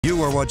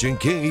You are watching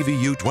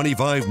KEVU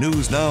 25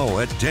 News Now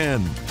at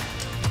 10.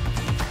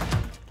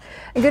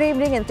 Good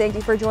evening and thank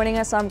you for joining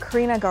us. I'm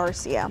Karina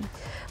Garcia.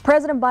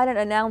 President Biden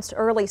announced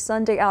early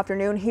Sunday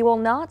afternoon he will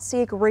not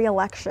seek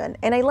re-election.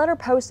 In a letter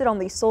posted on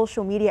the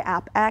social media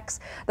app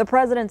X, the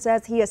president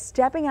says he is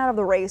stepping out of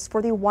the race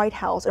for the White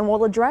House and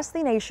will address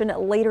the nation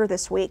later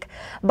this week.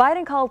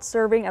 Biden called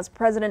serving as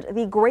president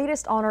the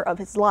greatest honor of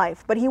his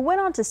life, but he went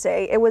on to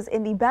say it was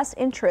in the best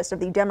interest of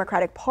the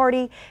Democratic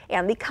Party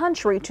and the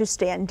country to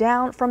stand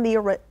down from the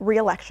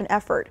re-election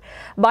effort.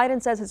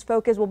 Biden says his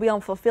focus will be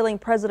on fulfilling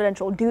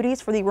presidential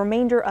duties for the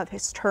remainder of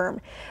his term.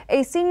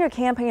 A senior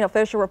campaign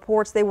official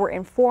reports they were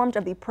informed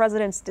of the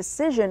president's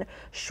decision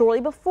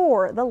shortly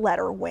before the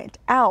letter went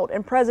out.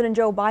 And President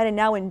Joe Biden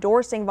now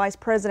endorsing Vice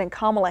President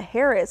Kamala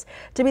Harris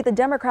to be the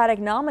Democratic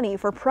nominee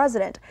for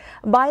president.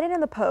 Biden in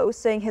the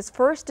post saying his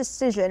first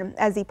decision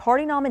as the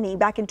party nominee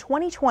back in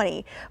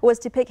 2020 was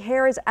to pick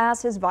Harris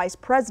as his vice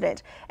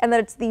president and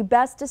that it's the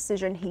best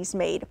decision he's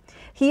made.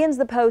 He ends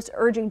the post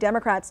urging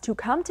Democrats to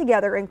come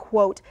together and,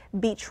 quote,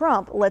 beat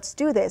Trump, let's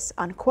do this,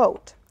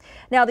 unquote.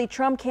 Now, the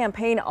Trump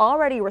campaign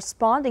already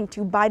responding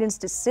to Biden's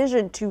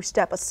decision to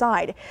step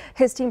aside.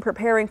 His team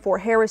preparing for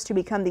Harris to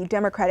become the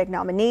Democratic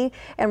nominee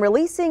and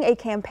releasing a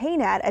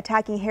campaign ad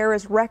attacking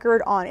Harris'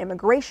 record on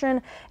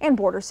immigration and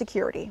border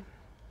security.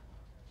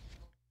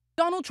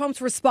 Donald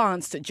Trump's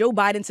response to Joe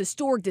Biden's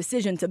historic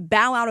decision to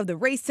bow out of the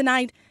race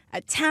tonight: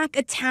 attack,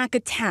 attack,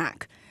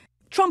 attack.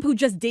 Trump, who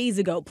just days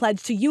ago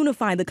pledged to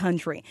unify the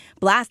country,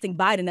 blasting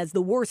Biden as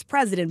the worst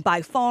president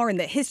by far in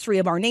the history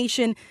of our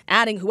nation,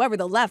 adding whoever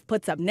the left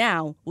puts up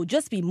now will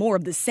just be more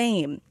of the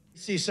same.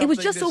 It was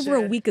just over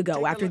a week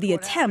ago after the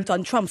attempt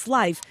on Trump's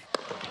life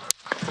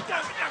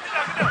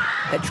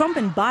that Trump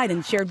and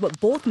Biden shared what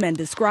both men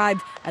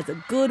described as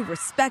a good,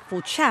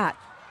 respectful chat,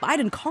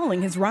 Biden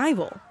calling his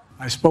rival.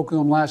 I spoke with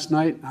him last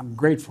night. I'm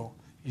grateful.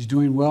 He's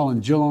doing well,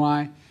 and Jill and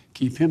I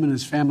keep him and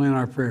his family in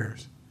our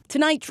prayers.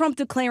 Tonight, Trump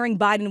declaring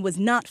Biden was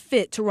not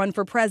fit to run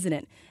for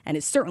president and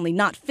is certainly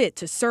not fit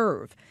to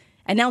serve.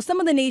 And now some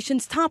of the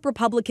nation's top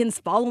Republicans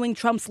following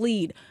Trump's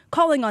lead,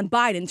 calling on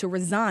Biden to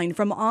resign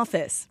from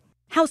office.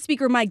 House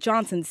Speaker Mike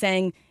Johnson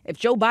saying if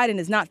Joe Biden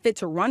is not fit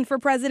to run for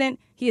president,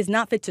 he is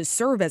not fit to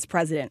serve as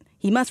president.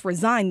 He must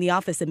resign the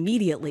office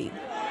immediately.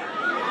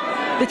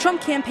 The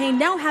Trump campaign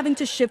now having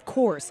to shift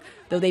course,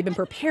 though they've been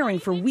preparing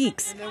for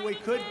weeks.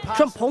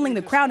 Trump polling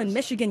the crowd in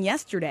Michigan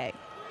yesterday.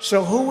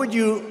 So who would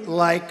you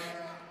like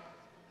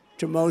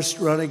to most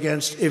run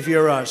against if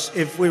you're us,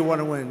 if we want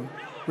to win?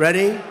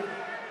 Ready?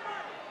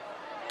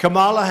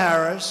 Kamala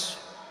Harris.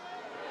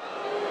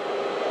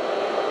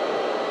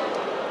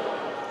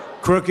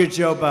 Crooked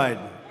Joe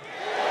Biden.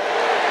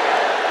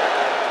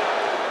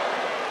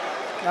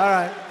 All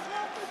right.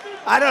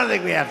 I don't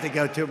think we have to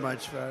go too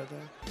much further.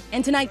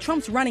 And tonight,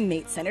 Trump's running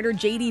mate, Senator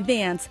J.D.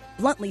 Vance,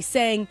 bluntly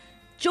saying,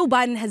 Joe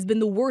Biden has been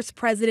the worst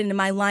president in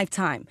my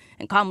lifetime,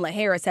 and Kamala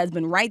Harris has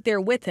been right there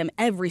with him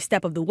every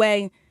step of the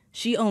way.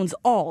 She owns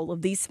all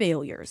of these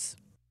failures.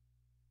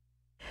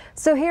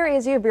 So here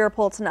is your viewer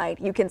poll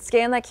tonight. You can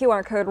scan that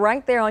QR code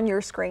right there on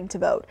your screen to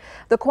vote.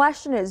 The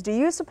question is, do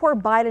you support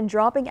Biden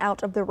dropping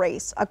out of the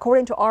race?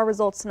 According to our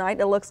results tonight,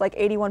 it looks like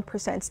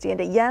 81% stand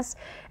at yes,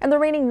 and the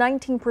remaining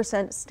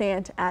 19%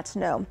 stand at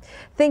no.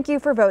 Thank you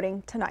for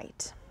voting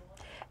tonight.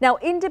 Now,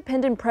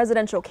 independent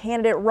presidential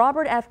candidate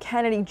Robert F.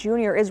 Kennedy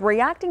Jr. is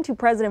reacting to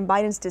President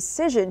Biden's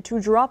decision to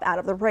drop out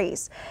of the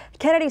race.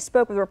 Kennedy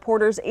spoke with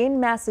reporters in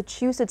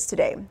Massachusetts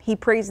today. He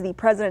praised the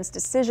president's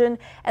decision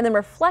and then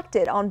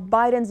reflected on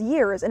Biden's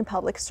years in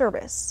public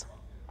service.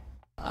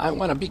 I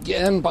want to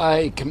begin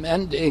by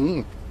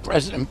commending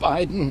President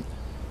Biden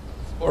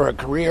for a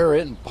career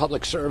in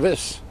public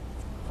service,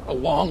 a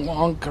long,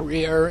 long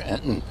career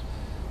in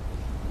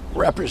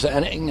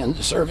representing and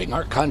serving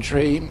our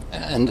country,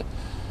 and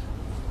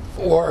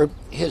for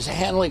his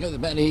handling of the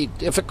many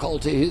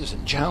difficulties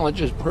and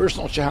challenges,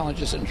 personal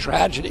challenges and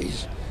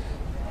tragedies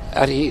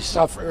that he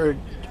suffered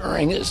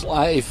during his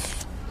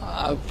life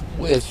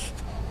with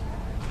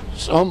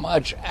so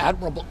much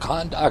admirable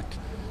conduct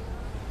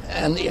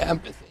and the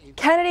empathy.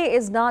 Kennedy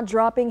is not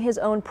dropping his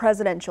own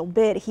presidential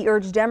bid. He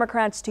urged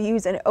Democrats to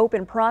use an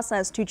open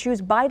process to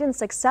choose Biden's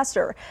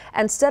successor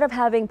instead of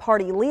having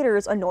party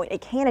leaders anoint a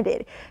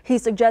candidate. He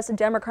suggested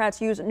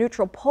Democrats use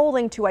neutral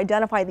polling to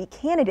identify the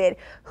candidate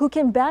who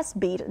can best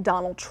beat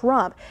Donald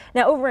Trump.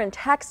 Now, over in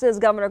Texas,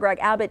 Governor Greg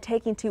Abbott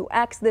taking to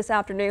X this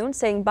afternoon,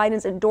 saying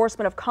Biden's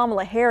endorsement of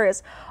Kamala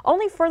Harris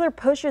only further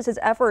pushes his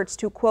efforts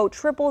to, quote,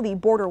 triple the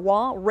border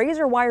wall,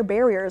 razor wire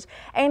barriers,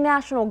 and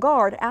National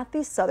Guard at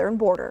the southern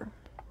border.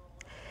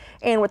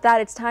 And with that,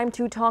 it's time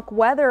to talk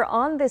weather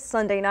on this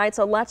Sunday night.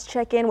 So let's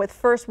check in with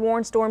First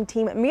Warn Storm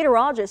Team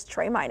meteorologist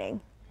Trey Mining.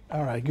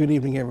 All right, good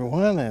evening,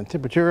 everyone. And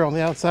temperature on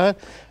the outside,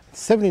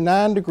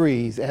 79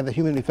 degrees. Add the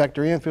humidity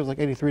factor in, feels like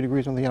 83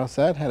 degrees on the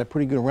outside. Had a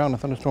pretty good round of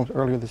thunderstorms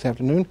earlier this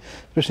afternoon,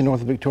 especially north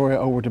of Victoria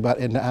over to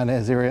about Edna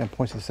Inez area and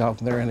points to the south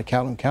there into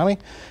Calhoun County.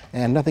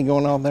 And nothing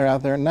going on there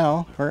out there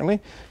now currently.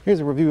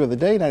 Here's a review of the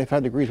day.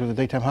 95 degrees was the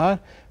daytime high.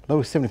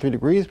 Low 73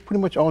 degrees,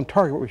 pretty much on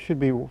target where we should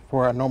be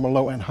for our normal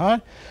low and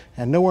high.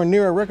 And nowhere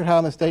near a record high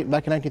in the state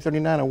back in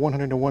 1939 of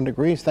 101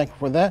 degrees.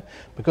 Thankful for that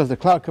because the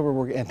cloud cover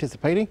we're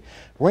anticipating.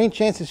 Rain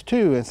chances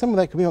too, and some of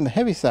that could be on the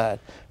heavy side.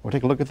 We'll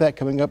take a look at that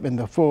coming up in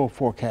the full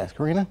forecast.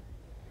 Karina?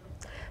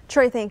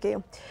 Trey, thank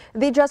you.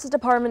 The Justice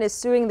Department is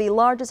suing the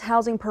largest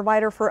housing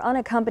provider for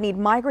unaccompanied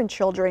migrant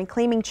children,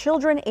 claiming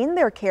children in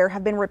their care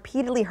have been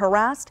repeatedly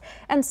harassed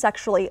and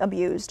sexually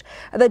abused.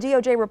 The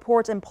DOJ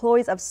reports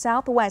employees of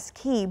Southwest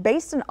Key,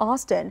 based in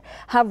Austin,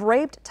 have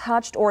raped,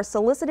 touched, or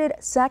solicited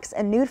sex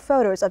and nude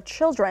photos of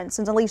children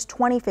since at least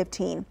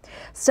 2015.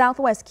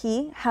 Southwest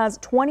Key has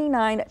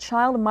 29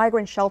 child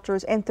migrant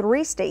shelters in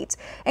 3 states,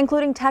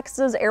 including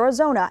Texas,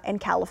 Arizona, and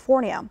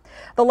California.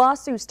 The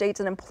lawsuit states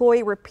an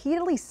employee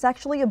repeatedly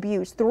sexually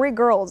abused 3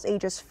 girls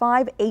ages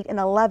 5, 8, and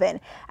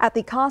 11 at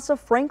the Casa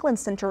Franklin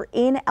Center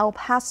in El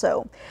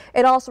Paso.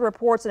 It also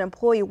reports an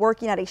employee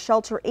working at a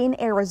shelter in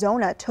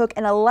Arizona took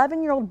an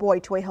 11-year-old boy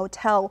to a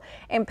hotel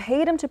and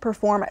paid him to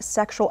perform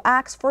sexual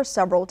acts for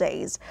several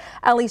days.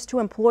 At least 2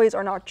 employees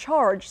are not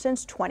charged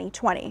since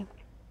 2020.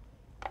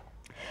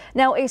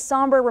 Now, a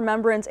somber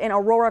remembrance in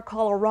Aurora,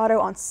 Colorado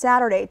on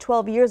Saturday.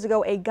 12 years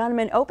ago, a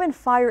gunman opened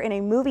fire in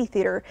a movie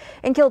theater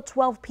and killed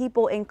 12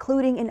 people,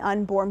 including an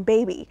unborn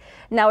baby.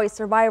 Now, a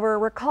survivor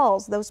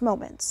recalls those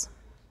moments.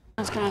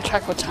 I was going to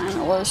check what time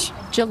it was.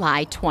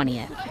 July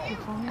 20th,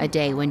 a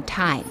day when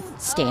time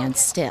stands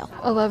still.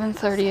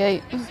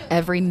 11:38.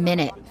 Every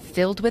minute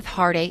filled with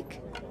heartache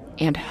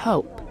and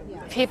hope.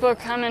 People are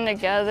coming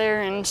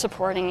together and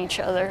supporting each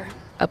other.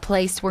 A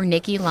place where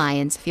Nikki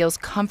Lyons feels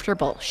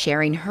comfortable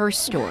sharing her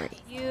story.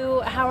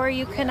 How are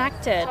you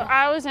connected?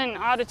 I was in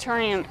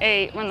Auditorium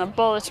 8 when the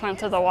bullets went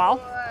through the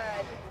wall.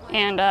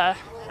 And I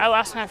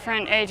lost my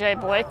friend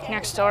AJ Blake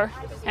next door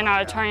in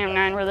Auditorium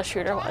 9 where the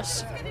shooter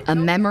was. A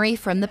memory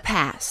from the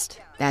past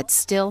that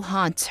still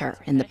haunts her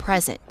in the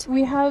present.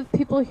 We have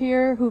people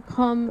here who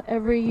come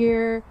every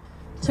year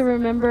to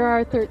remember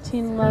our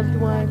 13 loved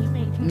ones.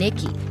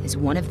 Nikki is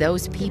one of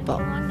those people.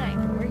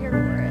 We're here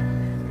for it.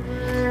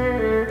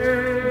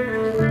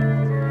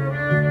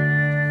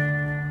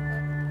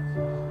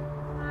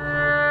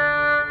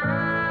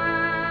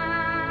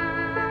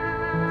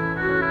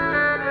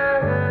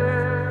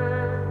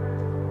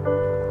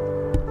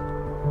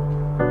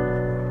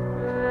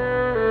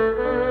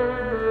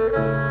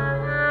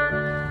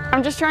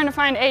 I'm just trying to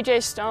find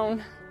AJ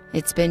Stone.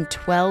 It's been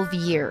 12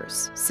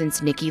 years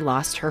since Nikki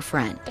lost her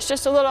friend. It's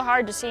just a little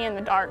hard to see in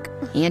the dark.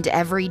 And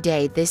every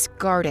day this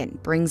garden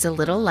brings a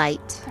little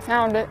light. I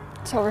found it.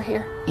 It's over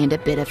here. And a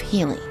bit of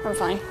healing. I'm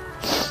fine.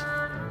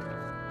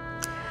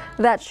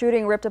 That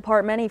shooting ripped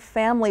apart many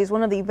families.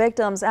 One of the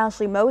victims,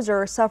 Ashley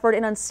Moser, suffered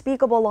an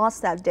unspeakable loss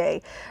that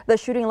day. The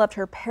shooting left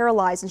her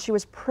paralyzed, and she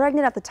was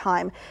pregnant at the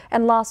time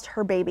and lost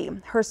her baby.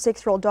 Her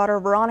 6-year-old daughter,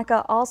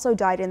 Veronica, also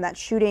died in that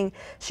shooting.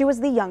 She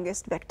was the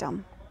youngest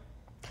victim.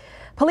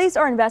 Police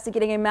are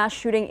investigating a mass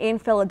shooting in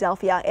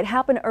Philadelphia. It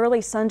happened early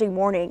Sunday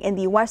morning in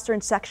the western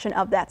section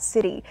of that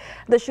city.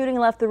 The shooting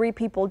left 3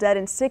 people dead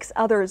and 6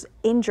 others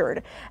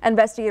injured.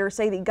 Investigators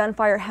say the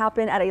gunfire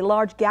happened at a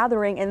large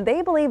gathering, and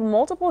they believe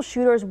multiple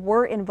shooters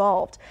were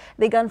involved.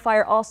 The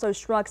gunfire also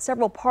struck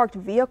several parked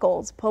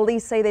vehicles.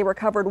 Police say they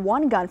recovered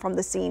 1 gun from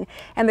the scene,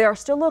 and they are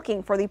still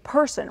looking for the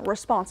person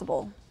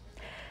responsible.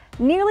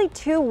 Nearly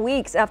 2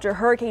 weeks after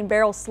Hurricane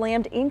Beryl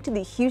slammed into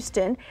the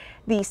Houston,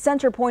 the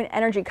CenterPoint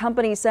Energy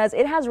Company says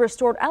it has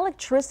restored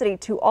electricity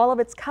to all of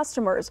its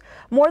customers.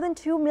 More than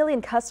 2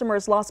 million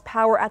customers lost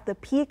power at the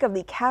peak of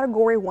the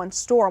Category 1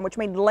 storm, which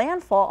made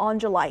landfall on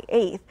July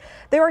 8th.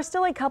 There are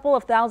still a couple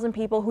of thousand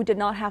people who did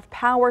not have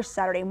power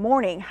Saturday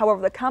morning.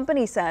 However, the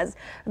company says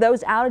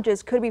those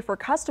outages could be for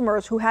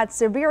customers who had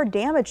severe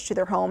damage to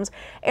their homes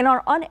and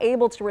are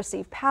unable to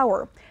receive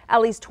power.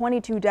 At least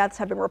 22 deaths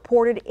have been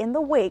reported in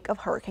the wake of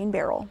Hurricane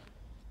Beryl.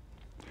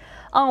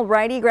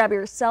 Alrighty, grab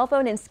your cell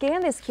phone and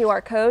scan this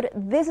QR code.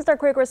 This is our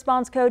quick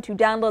response code to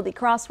download the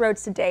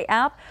Crossroads Today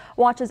app.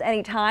 Watch us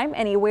anytime,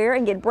 anywhere,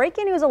 and get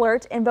breaking news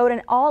alerts and vote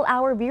in all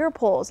our viewer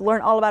polls. Learn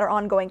all about our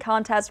ongoing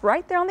contests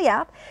right there on the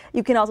app.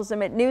 You can also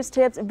submit news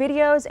tips,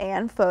 videos,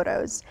 and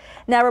photos.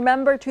 Now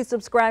remember to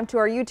subscribe to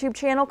our YouTube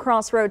channel,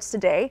 Crossroads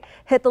Today.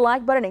 Hit the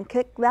like button and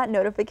click that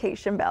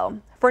notification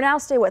bell. For now,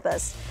 stay with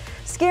us.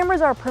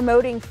 Scammers are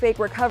promoting fake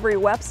recovery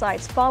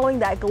websites following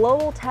that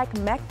global tech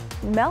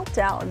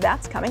meltdown.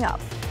 That's coming up.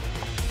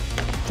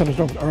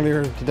 Thunderstorms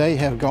earlier today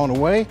have gone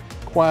away.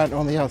 Quiet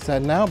on the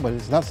outside now, but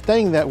it's not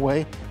staying that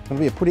way. It's going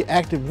to be a pretty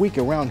active week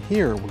around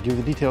here. We'll give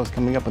you the details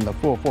coming up in the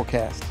full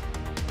forecast.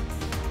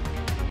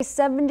 A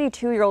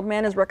 72-year-old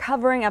man is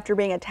recovering after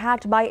being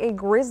attacked by a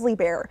grizzly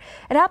bear.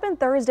 It happened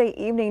Thursday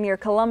evening near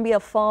Columbia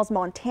Falls,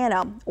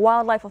 Montana.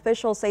 Wildlife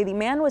officials say the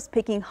man was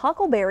picking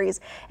huckleberries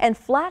in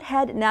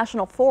Flathead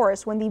National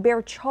Forest when the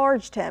bear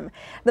charged him.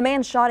 The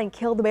man shot and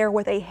killed the bear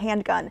with a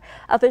handgun.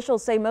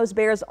 Officials say most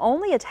bears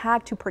only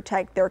attack to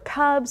protect their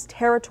cubs,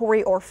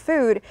 territory, or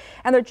food,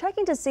 and they're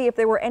checking to see if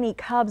there were any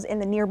cubs in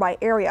the nearby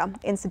area.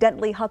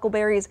 Incidentally,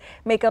 huckleberries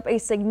make up a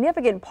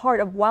significant part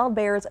of wild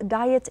bears'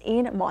 diets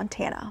in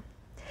Montana.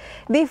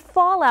 The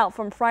fallout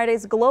from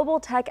Friday's global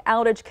tech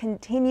outage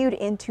continued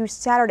into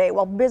Saturday.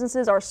 While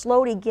businesses are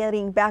slowly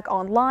getting back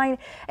online,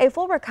 a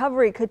full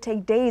recovery could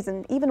take days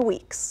and even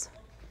weeks.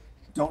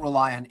 Don't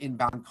rely on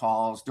inbound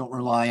calls. Don't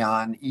rely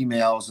on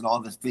emails and all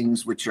the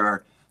things which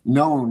are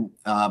known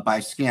by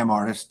scam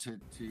artists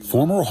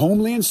Former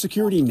Homeland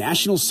Security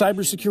National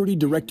Cybersecurity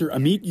Director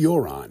Amit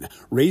Yoran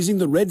raising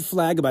the red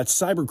flag about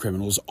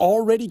cybercriminals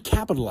already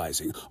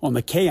capitalizing on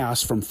the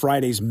chaos from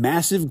Friday's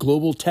massive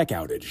global tech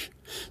outage.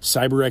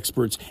 Cyber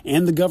experts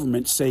and the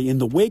government say in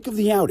the wake of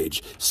the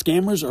outage,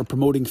 scammers are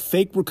promoting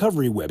fake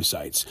recovery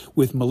websites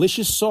with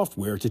malicious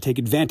software to take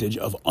advantage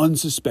of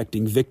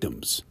unsuspecting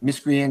victims.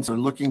 Miscreants are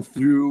looking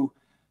through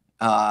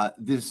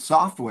this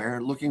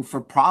software, looking for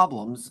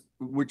problems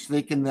which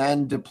they can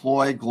then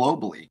deploy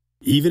globally.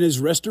 Even as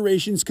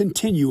restorations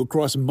continue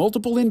across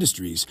multiple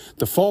industries,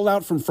 the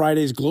fallout from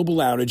Friday's global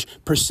outage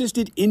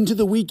persisted into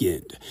the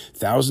weekend.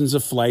 Thousands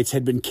of flights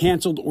had been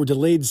canceled or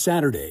delayed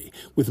Saturday,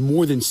 with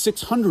more than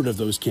 600 of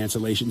those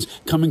cancellations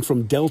coming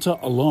from Delta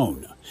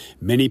alone.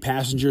 Many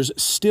passengers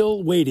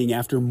still waiting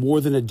after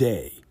more than a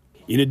day.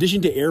 In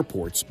addition to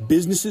airports,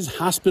 businesses,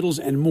 hospitals,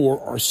 and more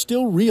are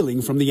still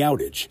reeling from the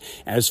outage.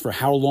 As for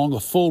how long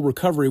a full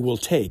recovery will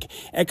take,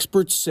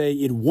 experts say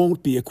it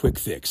won't be a quick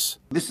fix.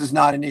 This is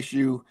not an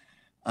issue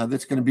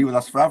that's going to be with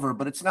us forever,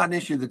 but it's not an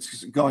issue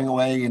that's going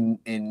away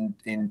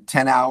in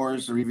 10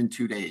 hours or even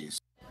 2 days.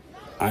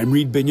 I'm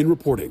Reed Binion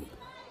reporting.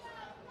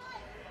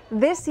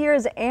 This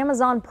year's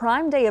Amazon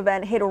Prime Day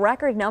event hit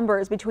record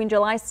numbers. Between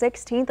July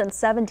 16th and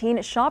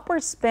 17th,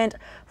 shoppers spent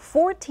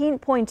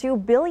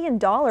 $14.2 billion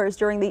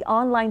during the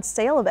online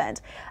sale event.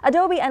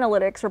 Adobe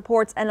Analytics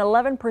reports an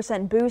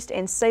 11% boost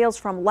in sales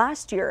from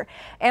last year.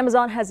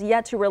 Amazon has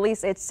yet to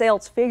release its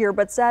sales figure,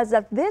 but says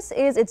that this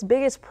is its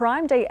biggest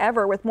Prime Day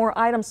ever, with more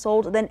items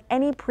sold than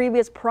any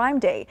previous Prime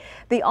Day.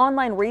 The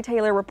online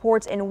retailer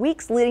reports in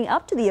weeks leading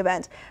up to the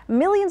event,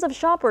 millions of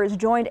shoppers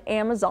joined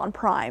Amazon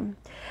Prime.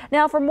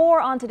 Now, for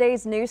more on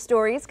today's news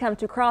stories, come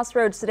to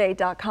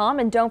crossroadstoday.com,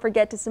 and don't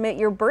forget to submit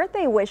your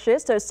birthday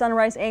wishes so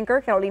Sunrise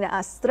anchor Carolina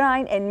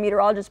Astrain and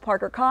meteorologist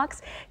Parker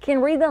Cox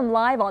can read them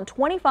live on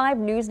 25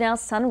 News Now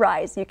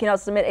Sunrise. You can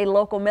also submit a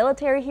local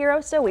military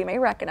hero so we may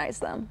recognize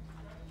them.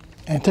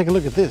 And take a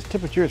look at this.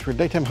 Temperatures for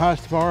daytime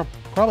highs tomorrow,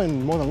 probably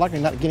more than likely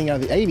not getting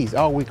out of the 80s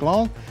all week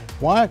long.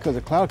 Why? Because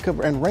the cloud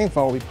cover and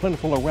rainfall will be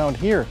plentiful around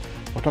here.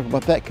 We'll talk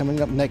about that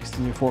coming up next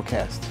in your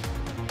forecast.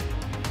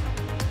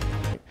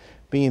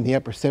 Being in the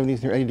upper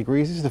 70s near 80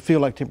 degrees. This is the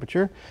feel-like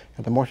temperature.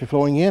 Got the moisture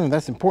flowing in, and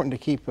that's important to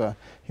keep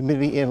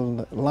humidity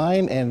in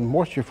line and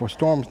moisture for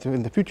storms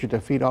in the future to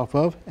feed off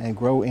of and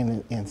grow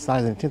in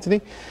size and intensity.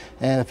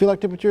 And the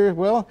feel-like temperature,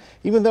 well,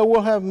 even though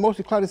we'll have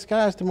mostly cloudy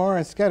skies tomorrow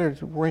and scattered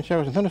rain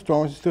showers and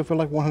thunderstorms, it still feel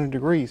like 100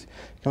 degrees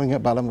coming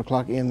up by 11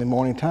 o'clock in the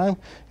morning time,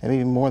 and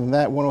even more than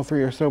that,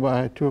 103 or so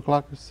by 2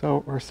 o'clock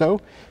or so.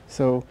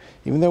 So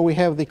even though we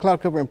have the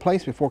cloud cover in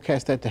place, we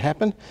forecast that to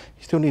happen.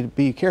 You still need to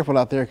be careful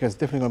out there because it's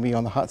definitely going to be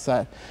on the hot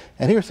side.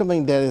 And here's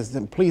something that is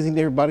pleasing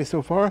to everybody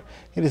so far.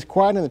 It is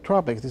quiet in the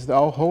tropics. This is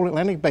the whole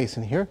Atlantic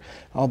basin here,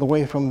 all the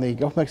way from the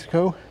Gulf of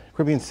Mexico,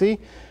 Caribbean Sea,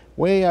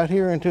 way out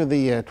here into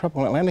the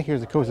tropical Atlantic. Here's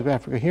the coast of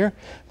Africa here.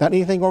 Not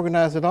anything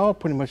organized at all,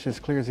 pretty much as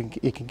clear as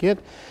it can get.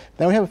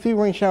 Now we have a few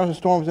rain showers and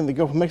storms in the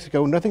Gulf of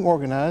Mexico, nothing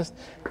organized,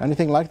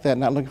 anything like that,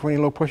 not looking for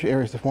any low pressure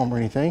areas to form or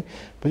anything,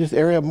 but just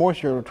area of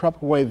moisture, or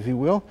tropical wave, if you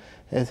will,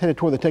 is headed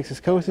toward the Texas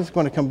coast. It's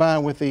going to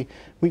combine with the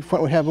weak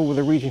front we have over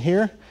the region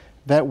here.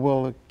 That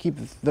will keep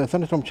the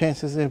thunderstorm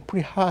chances in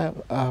pretty high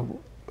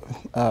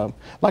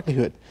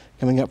likelihood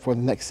coming up for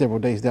the next several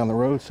days down the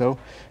road. So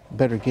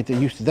better get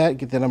used to that,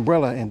 get that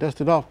umbrella and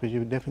dust it off, because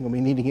you're definitely going to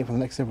be needing it for the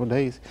next several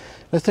days.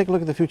 Let's take a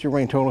look at the future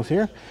rain totals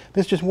here.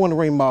 This is just one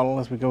rain model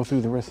as we go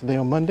through the rest of the day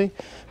on Monday.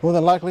 More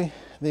than likely,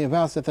 the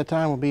amounts at that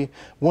time will be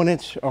 1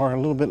 inch or a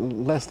little bit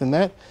less than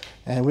that.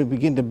 And we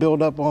begin to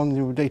build up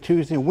on day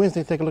Tuesday and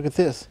Wednesday. Take a look at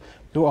this.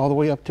 Go all the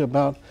way up to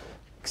about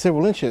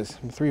several inches,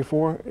 3 or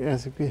 4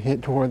 as we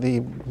hit toward the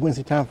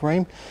Wednesday time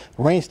frame.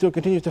 Rain still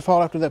continues to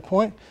fall after that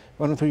point,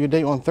 running through your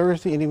day on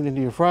Thursday and even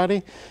into your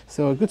Friday.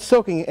 So a good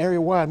soaking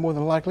area-wide more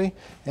than likely.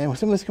 And with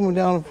some of this coming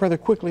down rather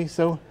quickly,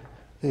 so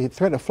the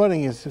threat of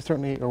flooding is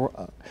certainly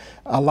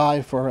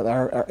alive for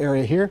our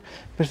area here,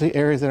 especially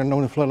areas that are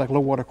known to flood, like low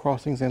water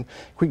crossings and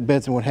creek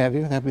beds and what have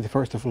you. That'd be the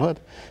first to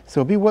flood.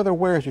 So be weather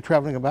aware as you're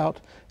traveling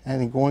about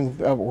and going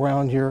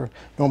around your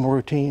normal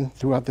routine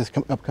throughout this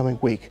upcoming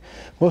week.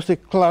 Mostly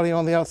cloudy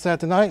on the outside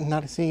tonight,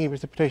 not seeing any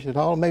precipitation at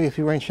all, maybe a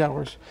few rain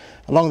showers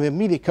along the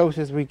immediate coast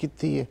as we get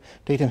the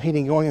daytime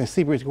heating going and the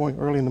sea breeze going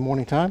early in the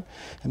morning time.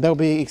 And they'll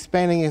be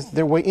expanding as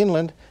their way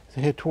inland to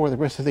head toward the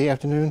rest of the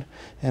afternoon,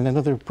 and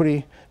another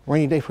pretty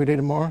rainy day for a day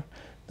tomorrow.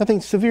 Nothing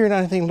severe, not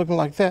anything looking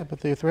like that, but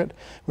the threat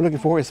we're looking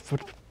for is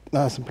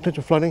some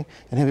potential flooding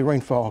and heavy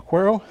rainfall.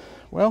 Cuero,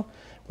 well,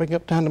 waking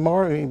up time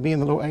tomorrow, it'll be in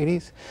the low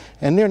 80s,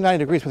 and near 90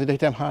 degrees for the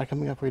daytime high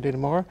coming up for a day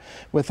tomorrow,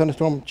 with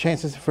thunderstorm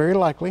chances very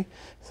likely.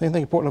 Same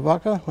thing in Port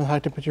Lavaca, with high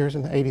temperatures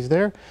in the 80s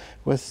there,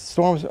 with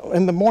storms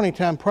in the morning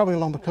time, probably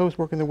along the coast,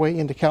 working their way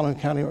into Calhoun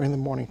County or in the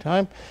morning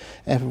time.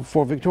 And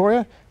for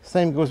Victoria,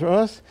 same goes for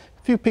us.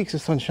 A few peaks of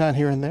sunshine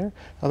here and there.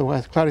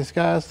 Otherwise, cloudy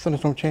skies,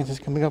 thunderstorm chances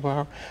coming up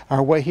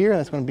our way here.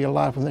 That's going to be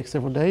alive for the next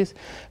several days.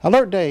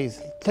 Alert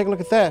days. Take a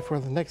look at that for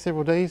the next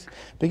several days.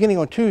 Beginning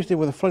on Tuesday,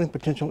 where the flooding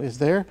potential is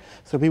there,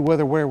 so be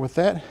weather aware with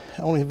that.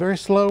 Only very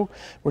slow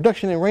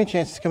reduction in rain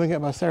chances coming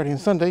up by Saturday and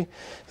Sunday.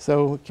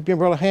 So keep your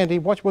umbrella handy,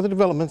 watch weather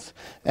developments,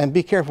 and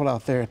be careful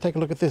out there. Take a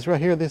look at this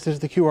right here. This is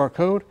the QR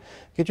code.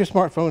 Get your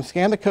smartphone,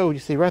 scan the code you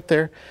see right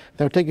there.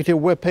 That'll take you to a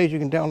web page. You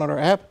can download our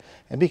app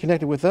and be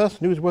connected with us,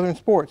 news, weather, and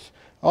sports.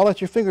 All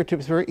at your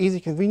fingertips, very easy,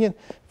 convenient,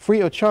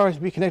 free of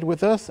charge. Be connected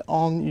with us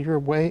on your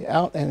way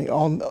out and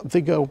on the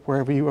go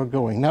wherever you are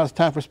going. Now it's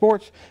time for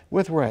sports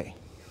with Ray.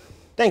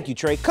 Thank you,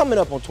 Trey. Coming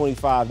up on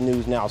 25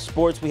 News Now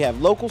Sports, we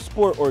have local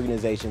sport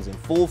organizations in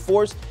full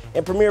force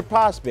and premier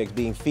prospects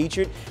being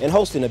featured and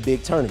hosting a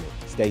big tournament.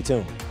 Stay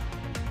tuned.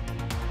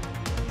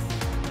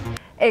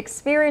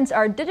 Experience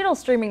our digital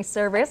streaming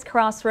service,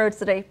 Crossroads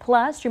Today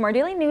Plus. Stream our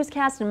daily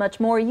newscasts and much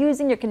more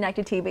using your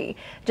connected TV.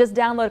 Just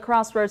download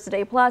Crossroads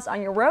Today Plus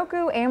on your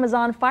Roku,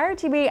 Amazon, Fire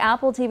TV,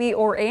 Apple TV,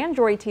 or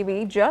Android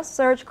TV. Just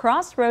search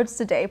Crossroads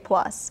Today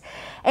Plus.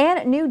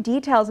 And new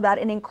details about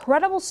an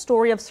incredible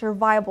story of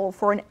survival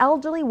for an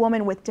elderly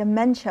woman with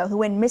dementia who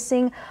went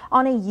missing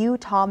on a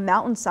Utah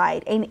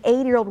mountainside. An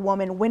 80-year-old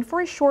woman went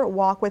for a short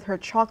walk with her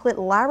chocolate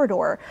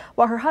Labrador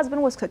while her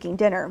husband was cooking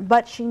dinner,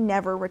 but she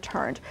never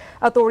returned.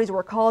 Authorities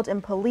were called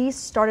and police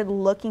started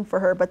looking for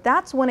her, but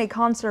that's when a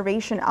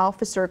conservation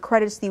officer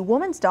credits the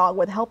woman's dog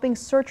with helping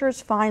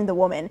searchers find the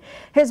woman.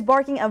 His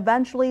barking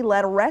eventually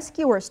led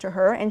rescuers to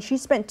her, and she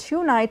spent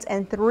 2 nights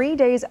and 3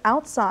 days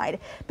outside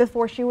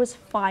before she was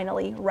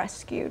finally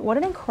rescued. What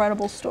an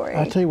incredible story.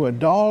 I tell you what,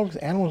 dogs,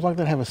 animals like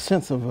that have a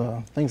sense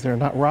of things that are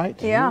not right.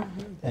 Yeah.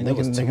 And they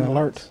can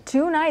alert.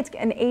 2 nights,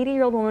 an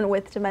 80-year-old woman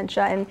with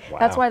dementia, and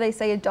that's why they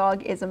say a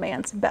dog is a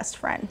man's best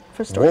friend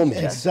for storage.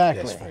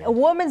 Exactly. A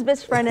woman's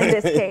best friend in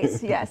this case.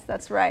 Yes,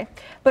 that's right.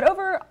 But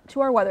over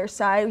to our weather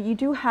side, you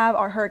do have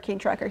our hurricane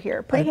tracker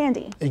here. Pretty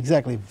handy.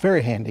 Exactly.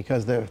 Very handy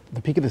because the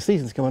peak of the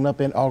season is coming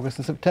up in August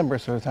and September,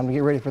 so it's time to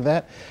get ready for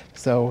that.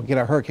 So get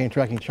our hurricane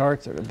tracking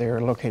charts. They're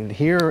located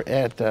here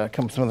at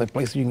some of the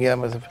places you can get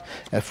them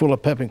at Full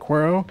of Pep and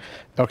Cuero,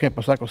 El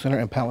Campo Cycle Center,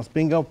 and Palace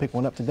Bingo. Pick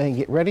one up today and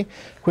get ready.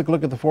 Quick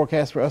look at the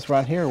forecast for us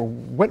right here.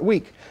 Wet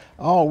week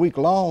all week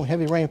long.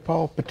 Heavy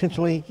rainfall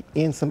potentially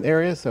in some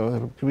areas, so there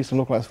could be some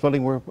localized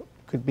flooding we're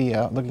could be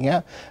looking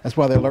at. That's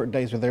why the alert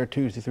days are there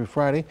Tuesday through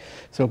Friday.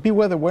 So be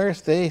weather aware,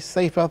 stay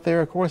safe out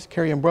there, of course,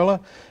 carry umbrella,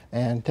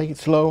 and take it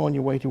slow on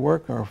your way to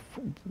work or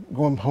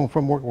going home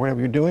from work or whatever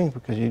you're doing,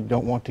 because you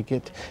don't want to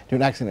get to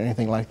an accident or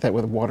anything like that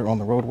with water on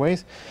the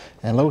roadways.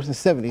 And lows in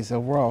the 70s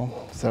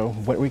overall, so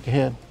wet week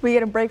ahead. We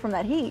get a break from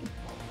that heat.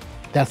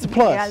 That's the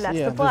plus. Yeah, that's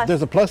the plus.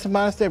 There's a plus and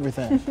minus to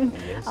everything.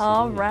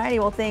 All righty.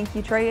 Well, thank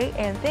you, Trey,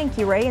 and thank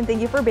you, Ray, and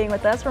thank you for being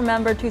with us.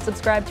 Remember to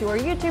subscribe to our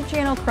YouTube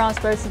channel,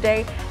 Crossroads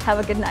Today. Have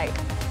a good night.